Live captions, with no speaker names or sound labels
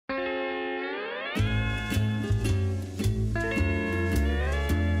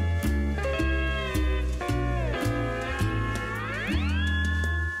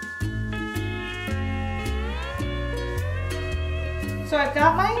So I've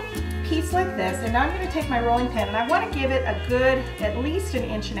got my piece like this, and now I'm going to take my rolling pin, and I want to give it a good, at least 1.5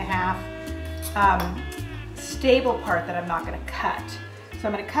 inches stable part that I'm not going to cut. So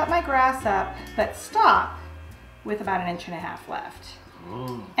I'm going to cut my grass up, but stop with about 1.5 inches left.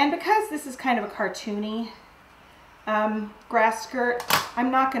 And because this is kind of a cartoony grass skirt,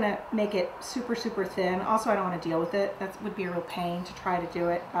 I'm not going to make it super, super thin. Also, I don't want to deal with it. That would be a real pain to try to do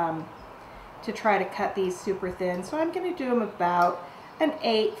it, to try to cut these super thin. So I'm going to do them about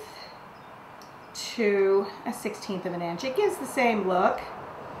 1/8 to 1/16 of an inch. It gives the same look.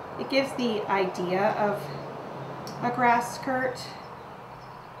 It gives the idea of a grass skirt.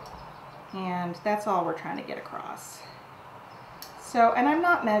 And that's all we're trying to get across. So, and I'm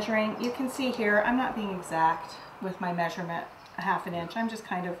not measuring. You can see here, I'm not being exact with my measurement, 1/2 inch. I'm just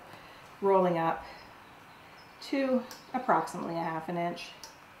kind of rolling up to approximately 1/2 inch.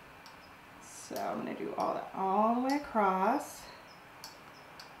 So I'm going to do all that all the way across.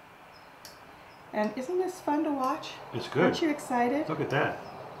 And isn't this fun to watch? It's good. Aren't you excited? Look at that.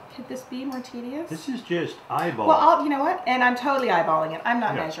 Could this be more tedious? This is just eyeball. Well, you know what? And I'm totally eyeballing it. I'm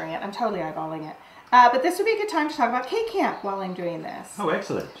not measuring it. I'm totally eyeballing it. But this would be a good time to talk about cake camp while I'm doing this. Oh,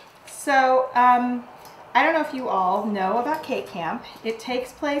 excellent. So, I don't know if you all know about cake camp. It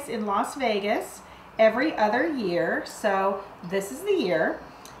takes place in Las Vegas every other year. So this is the year.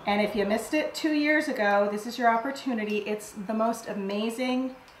 And if you missed it 2 years ago, this is your opportunity. It's the most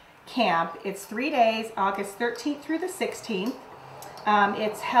amazing camp. It's 3 days, August 13th through the 16th.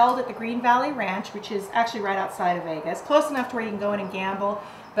 It's held at the Green Valley Ranch, which is actually right outside of Vegas, close enough to where you can go in and gamble,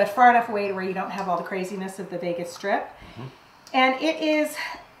 but far enough away to where you don't have all the craziness of the Vegas Strip. And it is,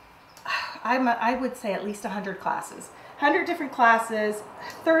 I would say at least 100 classes, 100 different classes,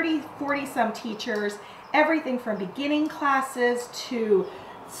 30, 40 some teachers, everything from beginning classes to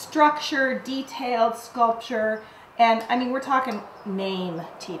structure, detailed sculpture. And I mean, we're talking name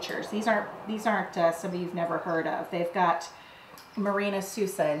teachers. These aren't somebody you've never heard of. They've got Marina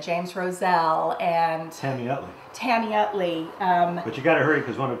Sousa and James Roselle and Tammy Utley. Tammy Utley. But you got to hurry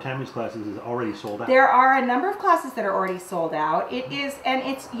because one of Tammy's classes is already sold out. There are a number of classes that are already sold out. It is, and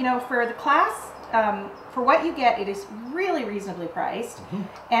it's, you know, for the class, for what you get, it is really reasonably priced,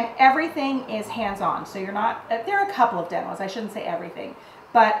 and everything is hands-on. So you're not, there are a couple of demos, I shouldn't say everything,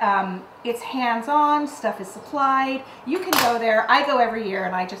 but it's hands-on, stuff is supplied. You can go there. I go every year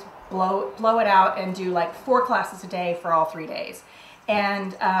and I just blow it out and do like 4 classes a day for all 3 days.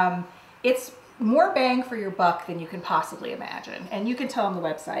 And it's more bang for your buck than you can possibly imagine. And you can tell on the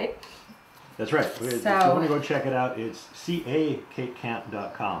website. That's right. So, if you want to go check it out, it's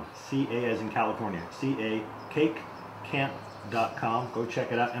cacakecamp.com. CA as in California. cacakecamp.com. Go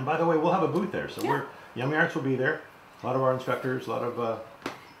check it out. And by the way, we'll have a booth there. So YummyArts will be there. A lot of our instructors, a lot of...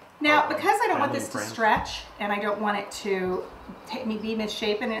 now, because I don't want this to stretch and I don't want it to be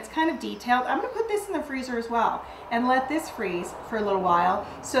misshapen and it's kind of detailed, I'm going to put this in the freezer as well and let this freeze for a little while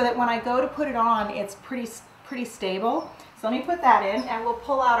so that when I go to put it on, it's pretty stable. So let me put that in and we'll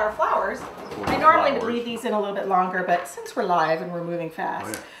pull out our flowers. I normally would leave these in a little bit longer, but since we're live and we're moving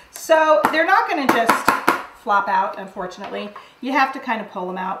fast. So they're not going to just flop out, unfortunately. You have to kind of pull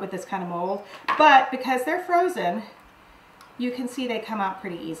them out with this kind of mold. But because they're frozen, you can see they come out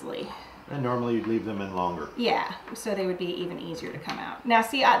pretty easily. And normally you'd leave them in longer. Yeah, so they would be even easier to come out. Now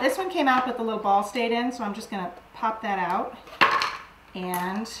see, this one came out but the little ball stayed in, so I'm just going to pop that out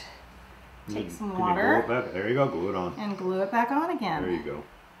and take some water. Glue it back? There you go, glue it on. And glue it back on again. There you go.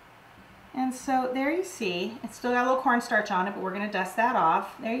 And so there you see, it's still got a little cornstarch on it, but we're going to dust that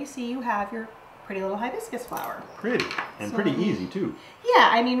off. There you see you have your pretty little hibiscus flower. Pretty, and so, pretty easy too. Yeah,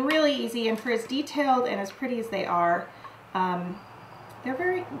 I mean really easy, and for as detailed and as pretty as they are,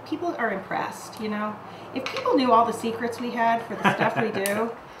 people are impressed, you know. If people knew all the secrets we had for the stuff we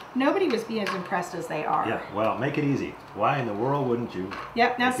do, nobody would be as impressed as they are. Yeah, well, make it easy. Why in the world wouldn't you?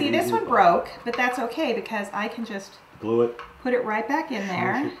 Yep, now see, this one broke, but that's okay because I can just glue it, put it right back in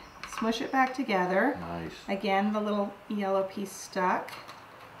there, smush it back together. Nice. Again, the little yellow piece stuck.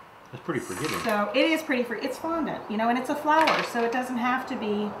 That's pretty forgiving. So it is pretty it's fondant, you know, and it's a flower, so it doesn't have to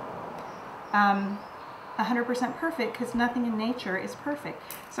be 100% perfect because nothing in nature is perfect.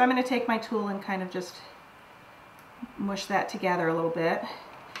 So I'm going to take my tool and kind of just mush that together a little bit.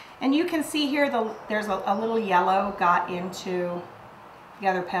 And you can see here there's a little yellow got into the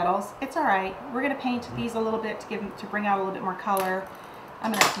other petals. It's all right. We're going to paint these a little bit to bring out a little bit more color.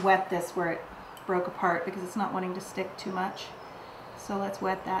 I'm going to wet this where it broke apart because it's not wanting to stick too much. So let's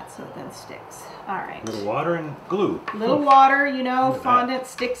wet that so it then sticks. All right. A little water and glue. A little water, you know, fondant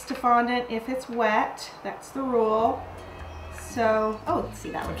sticks to fondant if it's wet. That's the rule. So, oh, see,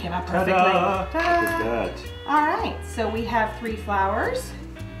 that one came out perfectly. Ta-da! Look Ta-da! at that. All right, so we have 3 flowers,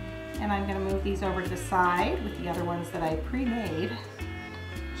 and I'm gonna move these over to the side with the other ones that I pre-made.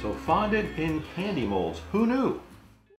 So fondant in candy molds. Who knew?